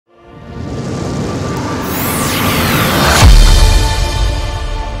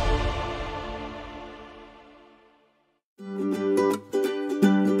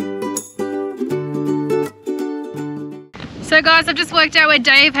So guys, I've just worked out where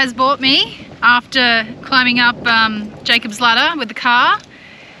Dave has brought me after climbing up Jacob's ladder with the car.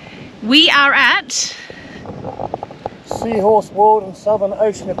 We are at Seahorse World and Southern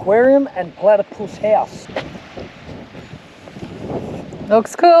Ocean Aquarium and Platypus House.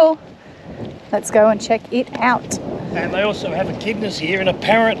 Looks cool. Let's go and check it out. And they also have echidnas here, and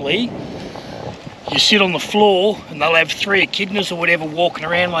apparently you sit on the floor and they'll have 3 echidnas or whatever walking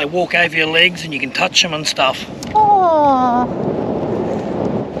around. They walk over your legs and you can touch them and stuff. Oh,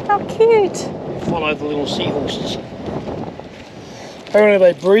 how cute. Follow the little seahorses.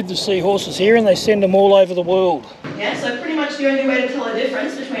 Apparently they breed the seahorses here and they send them all over the world. Yeah, so pretty much the only way to tell the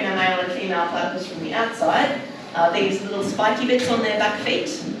difference between a male and female platypus from the outside are these little spiky bits on their back feet.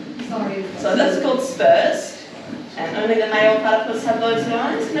 So those are called spurs, and only the male platypus have those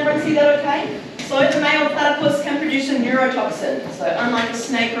guys. Can everyone see that okay? So the male platypus can produce a neurotoxin. So unlike a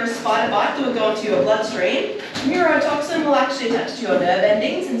snake or a spider bite that will go into your bloodstream, neurotoxin will actually attach to your nerve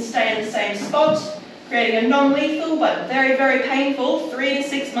endings and stay in the same spot, creating a non-lethal but very, very painful 3 to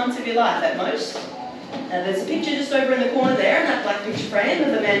 6 months of your life at most. Now there's a picture just over in the corner there in that black picture frame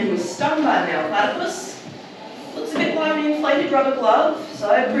of a man who was stung by a male platypus. Looks a bit like an inflated rubber glove, so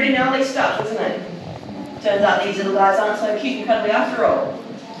pretty gnarly stuff, isn't it? Turns out these little guys aren't so cute and cuddly after all.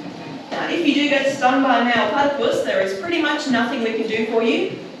 Now, if you do get stung by a male platypus, there is pretty much nothing we can do for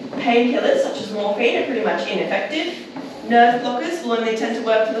you. Painkillers, such as morphine, are pretty much ineffective. Nerve blockers will only tend to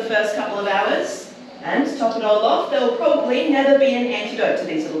work for the first couple of hours. And to top it all off, there will probably never be an antidote to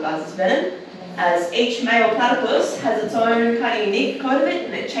these little guys' venom, as each male platypus has its own kind of unique coat of it,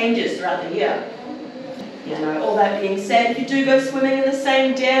 and it changes throughout the year. You know, all that being said, if you do go swimming in the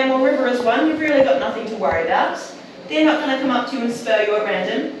same dam or river as one, you've really got nothing to worry about. They're not going to come up to you and spur you at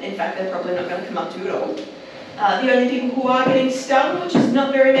random. In fact, they're probably not going to come up to you at all. The only people who are getting stung, which is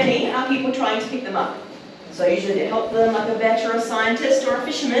not very many, are people trying to pick them up. So usually to help them, like a vet or a scientist or a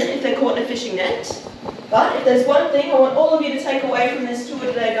fisherman if they're caught in a fishing net. But if there's one thing I want all of you to take away from this tour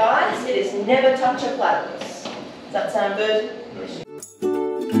today, guys, it is never touch a platypus. Does that sound good? Yes.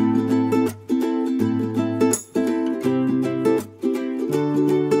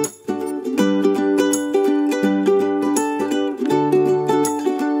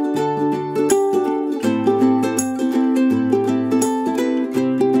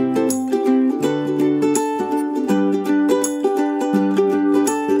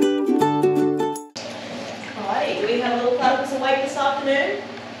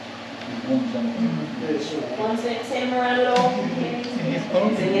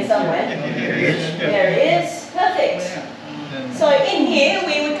 There he is. Perfect. So in here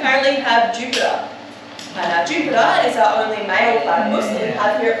we would currently have Jupiter. And Jupiter is our only male platypus that we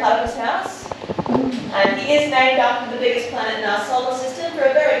have here at Platypus House. And he is named after the biggest planet in our solar system for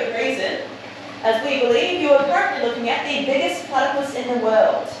a very good reason, as we believe you are currently looking at the biggest platypus in the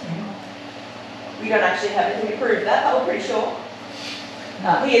world. We don't actually have anything to prove that, but we're pretty sure.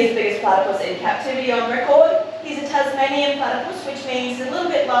 He is the biggest platypus in captivity on record. He's a Tasmanian platypus, which means he's a little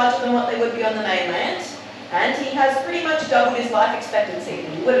bit larger than what they would be on the mainland. And he has pretty much doubled his life expectancy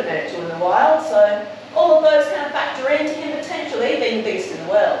than you would have made it to in the wild, so all of those kind of factor into him potentially being the biggest in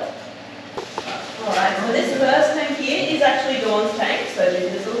the world. Alright, so this first tank here is actually Dawn's tank, so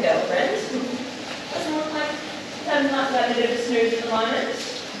Jupiter's little girlfriend. Doesn't look like she's having a bit of a snooze at the moment.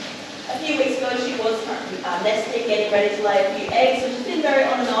 A few weeks ago she was nesting, getting ready to lay a few eggs, so she's been very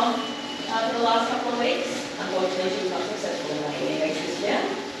on and off for the last couple of weeks. Unfortunately, she was not successful in laying any eggs this year.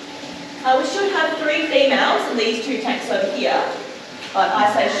 We should have 3 females in these 2 tanks over here. But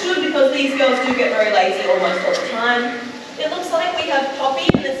I say should because these girls do get very lazy almost all the time. It looks like we have Poppy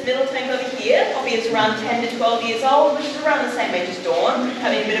in this middle tank over here. Poppy is around 10 to 12 years old, which is around the same age as Dawn,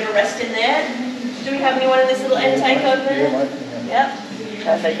 having a bit of a rest in there. Do we have anyone in this little end tank over there? Yep.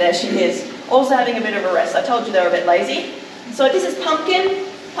 Perfect, there she is. Also having a bit of a rest. I told you they were a bit lazy. So this is Pumpkin.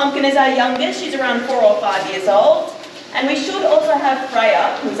 Pumpkin is our youngest. She's around 4 or 5 years old. And we should also have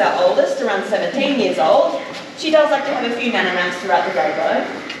Freya, who's our oldest, around 17 years old. She does like to have a few nanonaps throughout the day though.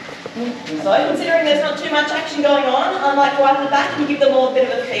 So considering there's not too much action going on, I might go out in the back and give them all a bit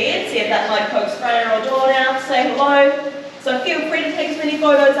of a feed, see if that might coax Freya or Dawn out, say hello. So feel free to take as many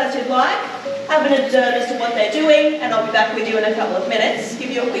photos as you'd like. Have an observe as to what they're doing, and I'll be back with you in a couple of minutes.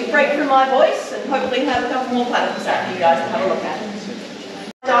 Give you a quick break from my voice, and hopefully have a couple more platypus out for you guys to have a look at.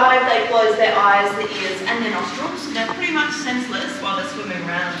 Dive, they close their eyes, their ears, and their nostrils. They're pretty much senseless while they're swimming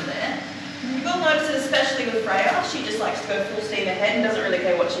around there. You will notice it especially with Freya. She just likes to go full steam ahead and doesn't really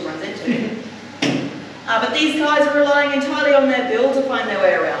care what she runs into. But these guys are relying entirely on their bill to find their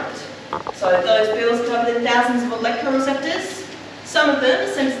way around. So those bills are covered in thousands of electroreceptors. Some of them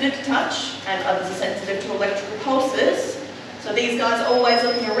are sensitive to touch, and others are sensitive to electrical pulses. So these guys are always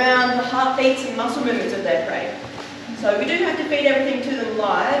looking around for heartbeats and muscle movements of their prey. So we do have to feed everything to them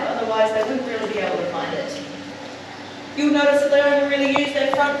live, otherwise they wouldn't really be able to find it. You'll notice that they only really use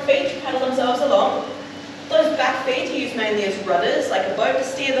their front feet to paddle themselves along. Those back feet are used mainly as rudders, like a boat, to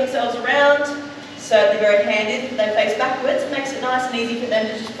steer themselves around. Certainly very handy if they face backwards. It makes it nice and easy for them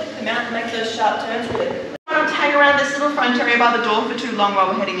to just flick them out and make those sharp turns really quickly. We don't want to hang around this little front area by the door for too long while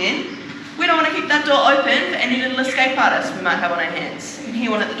we're heading in. We don't want to keep that door open for any little escape artists we might have on our hands. You can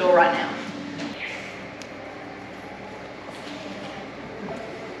hear one at the door right now.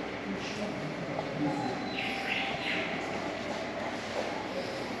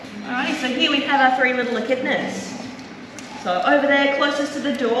 Alrighty, so here we have our three little echidnas. So over there, closest to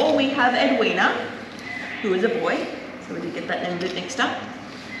the door, we have Edwina, who is a boy. So we did get that name a bit mixed up.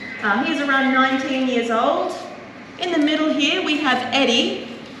 He's around 19 years old. In the middle here, we have Eddie,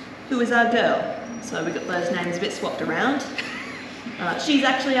 who is our girl. So we got those names a bit swapped around. She's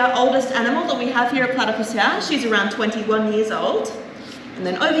actually our oldest animal that we have here at Platypus House. She's around 21 years old. And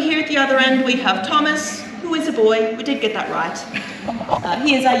then over here at the other end, we have Thomas, who is a boy. We did get that right.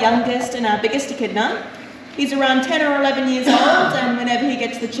 He is our youngest and our biggest echidna. He's around 10 or 11 years old, and whenever he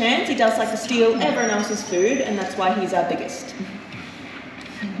gets the chance, he does like to steal everyone else's food, and that's why he's our biggest.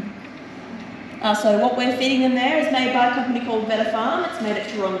 So what we're feeding them there is made by a company called Farm. It's made at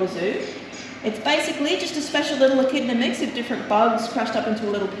Taronga Zoo. It's basically just a special little echidna mix of different bugs crushed up into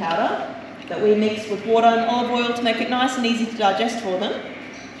a little powder that we mix with water and olive oil to make it nice and easy to digest for them.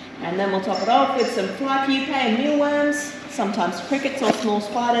 And then we'll top it off with some fly pupae and mealworms, sometimes crickets or small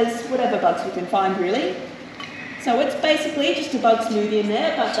spiders, whatever bugs we can find really. So it's basically just a bug smoothie in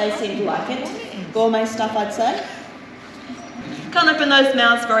there, but they seem to like it. Gourmet stuff, I'd say. Can't open those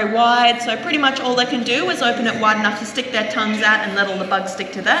mouths very wide, so pretty much all they can do is open it wide enough to stick their tongues out and let all the bugs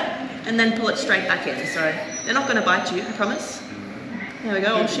stick to that, and then pull it straight back in. So they're not going to bite you, I promise. There we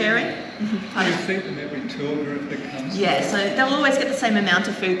go, all sharing. Do you feed them every tour if it comes? Yeah, so they'll always get the same amount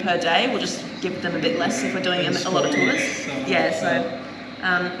of food per day. We'll just give them a bit less if we're doing a lot of tours. Yeah, so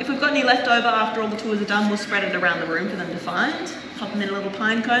if we've got any left over after all the tours are done, we'll spread it around the room for them to find. Pop them in a little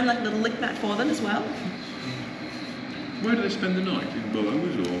pine cone, like a little lick mat for them as well. Where do they spend the night? In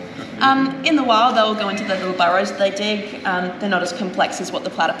burrows or? In the wild, they'll go into the little burrows that they dig. They're not as complex as what the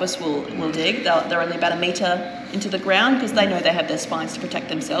platypus will dig. They're only about 1 metre into the ground because they know they have their spines to protect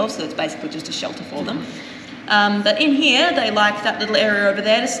themselves, so it's basically just a shelter for them. But in here, they like that little area over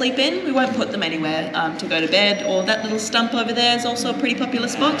there to sleep in. We won't put them anywhere to go to bed, or that little stump over there is also a pretty popular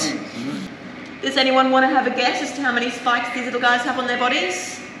spot. Does anyone want to have a guess as to how many spikes these little guys have on their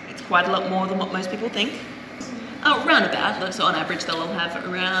bodies? It's quite a lot more than what most people think. Round about, so on average they'll all have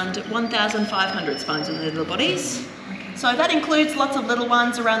around 1,500 spines on their little bodies. So that includes lots of little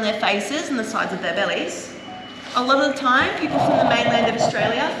ones around their faces and the sides of their bellies. A lot of the time, people from the mainland of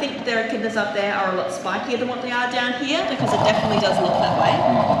Australia think their echidnas up there are a lot spikier than what they are down here, because it definitely does look that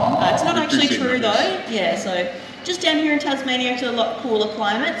way. It's not actually true though. Yeah, so just down here in Tasmania, it's a lot cooler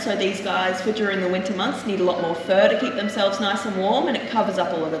climate, so these guys, for during the winter months, need a lot more fur to keep themselves nice and warm, and it covers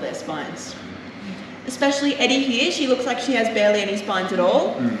up a lot of their spines. Especially Eddie here, she looks like she has barely any spines at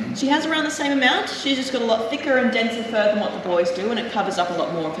all. She has around the same amount, she's just got a lot thicker and denser fur than what the boys do, and it covers up a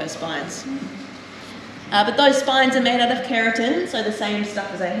lot more of her spines. But those spines are made out of keratin, so the same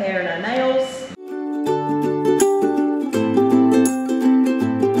stuff as our hair and our nails.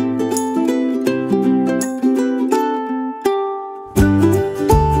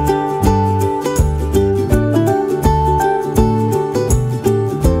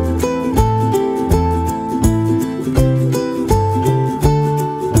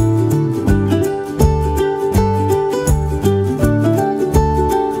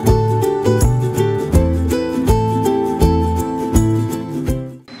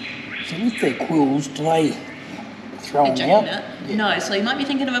 Their quills, do they throw them out? Yeah. No, so you might be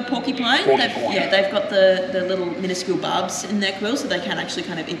thinking of a porcupine. Porcupine. They've got the little minuscule barbs in their quills, so they can actually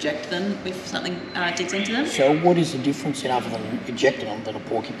kind of eject them if something digs into them. So what is the difference in other than ejecting them than a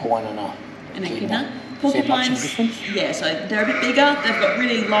porcupine and an echidna? Porcupines, is there much of a difference? Yeah, so they're a bit bigger. They've got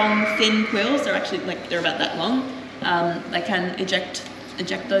really long, thin quills. They're actually they're about that long. They can eject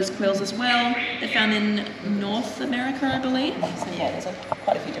those quills as well. They're found in North America, I believe. So yeah, there's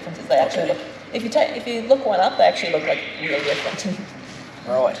quite a few differences. They actually look, if you look one up, they actually look like really different.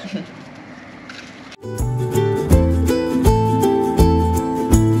 Right.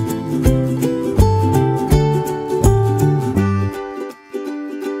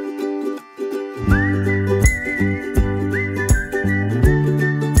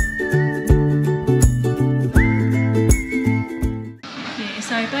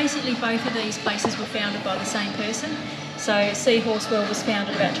 So basically both of these places were founded by the same person. So Seahorse World was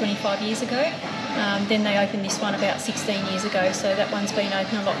founded about 25 years ago. Then they opened this one about 16 years ago, so that one's been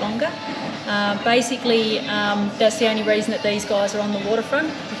open a lot longer. Basically, that's the only reason that these guys are on the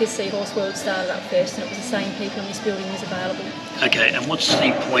waterfront, because Seahorse World started up first and it was the same people and this building was available. Okay, and what's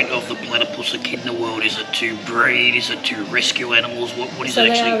the point of the Platypus Echidna World? Is it to breed? Is it to rescue animals? What is so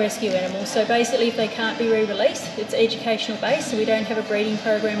it actually? So they are rescue animals. So basically if they can't be re-released, it's educational based, so we don't have a breeding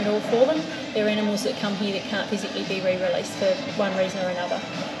program at all for them. They're animals that come here that can't physically be re-released for one reason or another.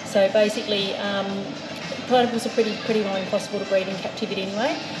 So basically, platypus are pretty well impossible to breed in captivity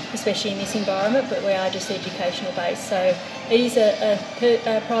anyway, especially in this environment, but we are just educational based. So it is a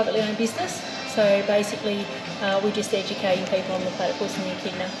privately owned business, so basically we're just educating people on the platypus and the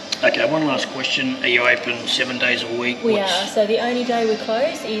echidna. Okay, one last question. Are you open 7 days a week? We are, so the only day we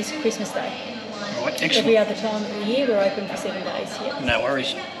close is Christmas Day. Right, excellent. Every other time of the year we're open for 7 days, yeah. No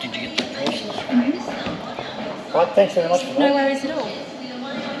worries. Did you get the prices? Mm-hmm. Right, thanks very much for that. No worries at all.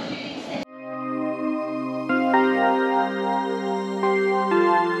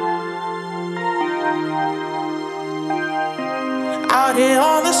 Out here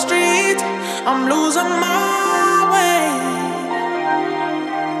on the street, I'm losing my way.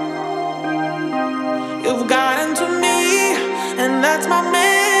 You've gotten to me, and that's my mistake.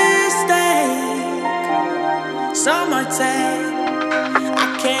 Some might say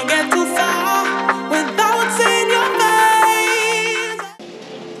I can't get too far without seeing your face.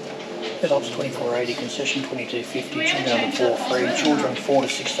 Adults $24.80, concession $22.50, children under 4 free, children 4 to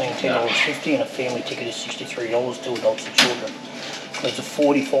 16 $10.50, and a family ticket is $63 to adults and children. There's a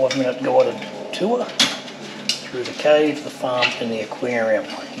 45-minute guided tour through the cave, the farm and the aquarium.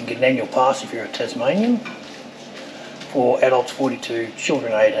 You can get an annual pass if you're a Tasmanian. For adults 42,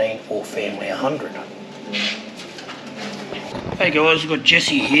 children 18 or family 100. Hey guys, we've got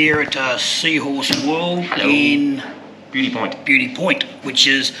Jesse here at Seahorse World in Beauty Point. Beauty Point, which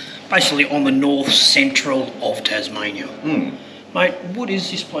is basically on the north central of Tasmania. Mate, what is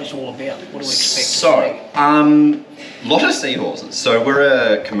this place all about? What do we expect to see? Lot of seahorses. So we're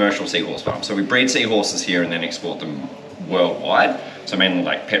a commercial seahorse farm. So we breed seahorses here and then export them worldwide. So mainly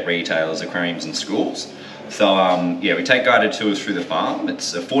like pet retailers, aquariums and schools. So yeah, we take guided tours through the farm.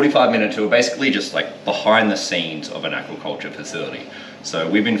 It's a 45-minute tour, basically just like behind the scenes of an aquaculture facility. So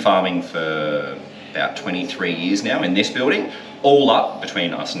we've been farming for about 23 years now in this building, all up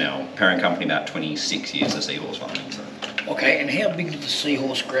between us now. Parent company about 26 years of seahorse farming. So. Okay, and how big do the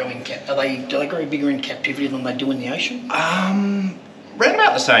seahorse grow in do they grow bigger in captivity than they do in the ocean? Around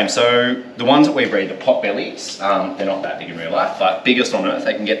about the same. So the ones that we breed, the pot bellies, they're not that big in real life, but biggest on earth,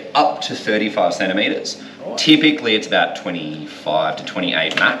 they can get up to 35 centimetres. Right. Typically it's about 25 to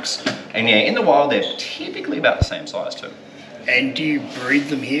 28 max. And yeah, in the wild they're typically about the same size too. And do you breed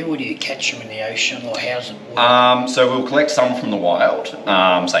them here or do you catch them in the ocean, or how's it work? So we'll collect some from the wild,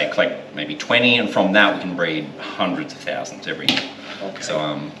 say collect maybe 20, and from that we can breed hundreds of thousands every year. Okay. So,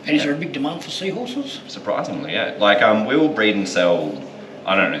 and is there a big demand for seahorses? Surprisingly, yeah. Like we will breed and sell,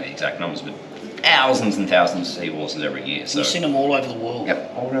 I don't know the exact numbers, but thousands and thousands of seahorses every year. So you've seen them all over the world?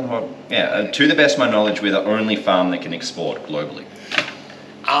 Yep, all around the world. Yeah, to the best of my knowledge, we're the only farm that can export globally.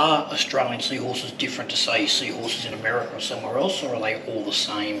 Are Australian seahorses different to, say, seahorses in America or somewhere else, or are they all the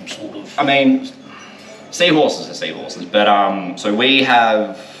same sort of? I mean, seahorses are seahorses, but so we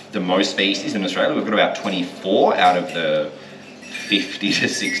have the most species in Australia. We've got about 24 out of the 50 to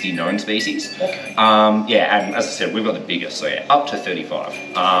 60 known species. Okay. Yeah, and as I said, we've got the biggest, so yeah, up to 35.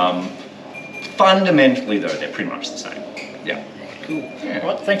 Fundamentally, though, they're pretty much the same. Yeah. Cool. Yeah.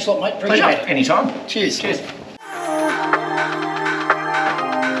 Right, thanks a lot, mate. Appreciate Pleasure. it. Anytime. Cheers. Cheers.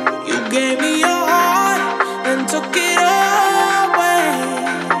 Gave me your heart and took it away.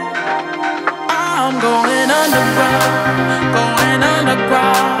 I'm going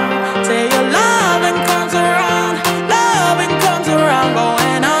underground. Say your loving comes around, going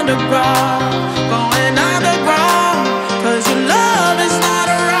underground, 'cause your love is not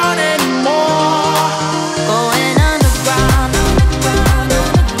around anymore. Going underground, yeah.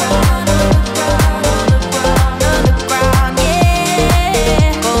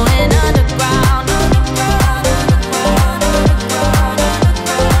 Going underground, yeah.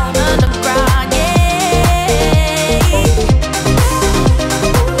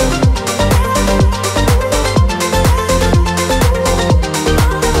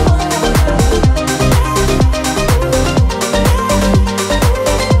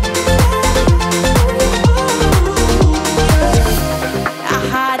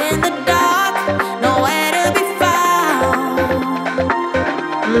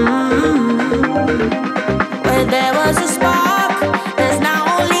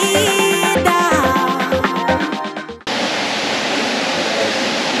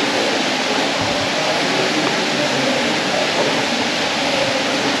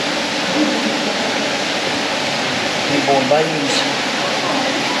 newborn babies.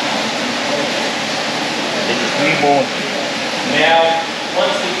 They're just newborn. Now,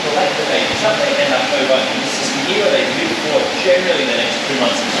 once we collect the babies up, they end up over in the system here where they live for generally the next 2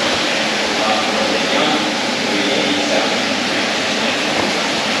 months. After they're young, we release out.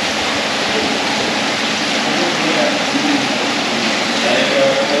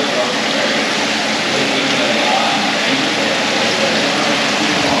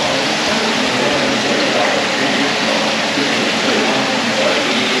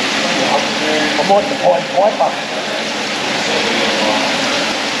 I like the Pied Piper.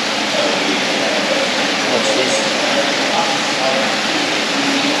 What's this?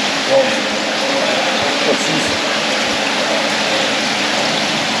 What's this?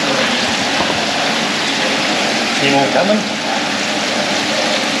 Any more coming?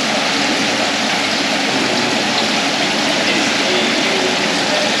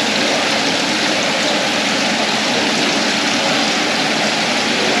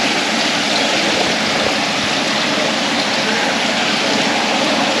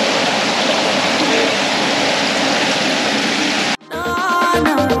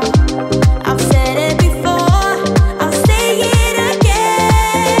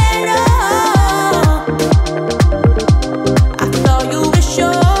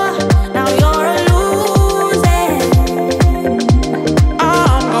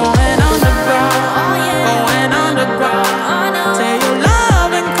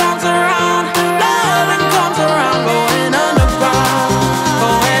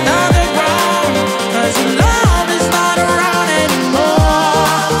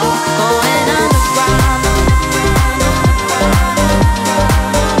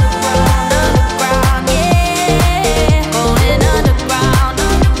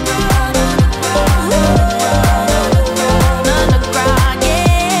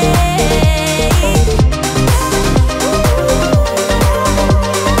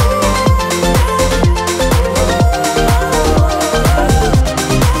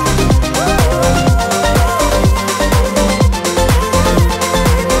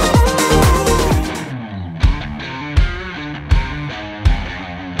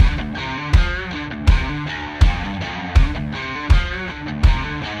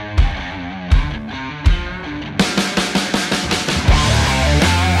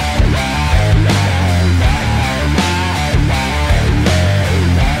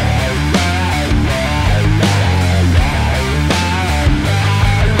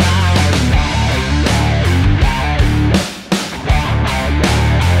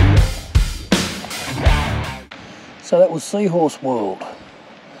 So that was Seahorse World.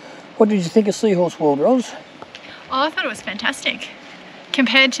 What did you think of Seahorse World, Roz? Oh, I thought it was fantastic.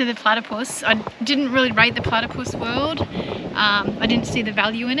 Compared to the platypus, I didn't really rate the Platypus World. I didn't see the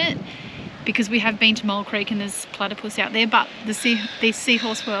value in it because we have been to Mole Creek and there's platypus out there, but the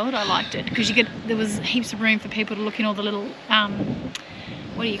Seahorse World, I liked it because there was heaps of room for people to look in all the little,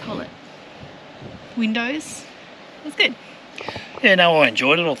 what do you call it, windows. It was good. Yeah, no, I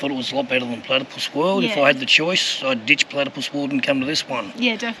enjoyed it. I thought it was a lot better than Platypus World. Yeah. If I had the choice, I'd ditch Platypus World and come to this one.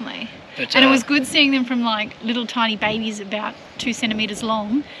 Yeah, definitely. But, and it was good seeing them from like little tiny babies about 2 centimetres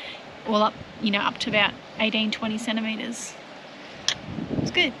long, all up, you know, up to about 18, 20 centimetres. It was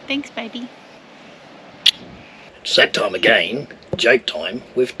good. Thanks, baby. It's that time again, joke time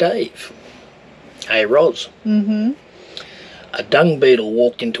with Dave. Hey, Roz. Mm-hmm. A dung beetle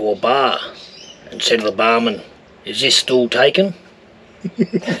walked into a bar and said to the barman, "Is this stool taken?"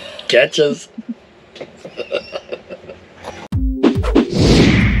 Catches.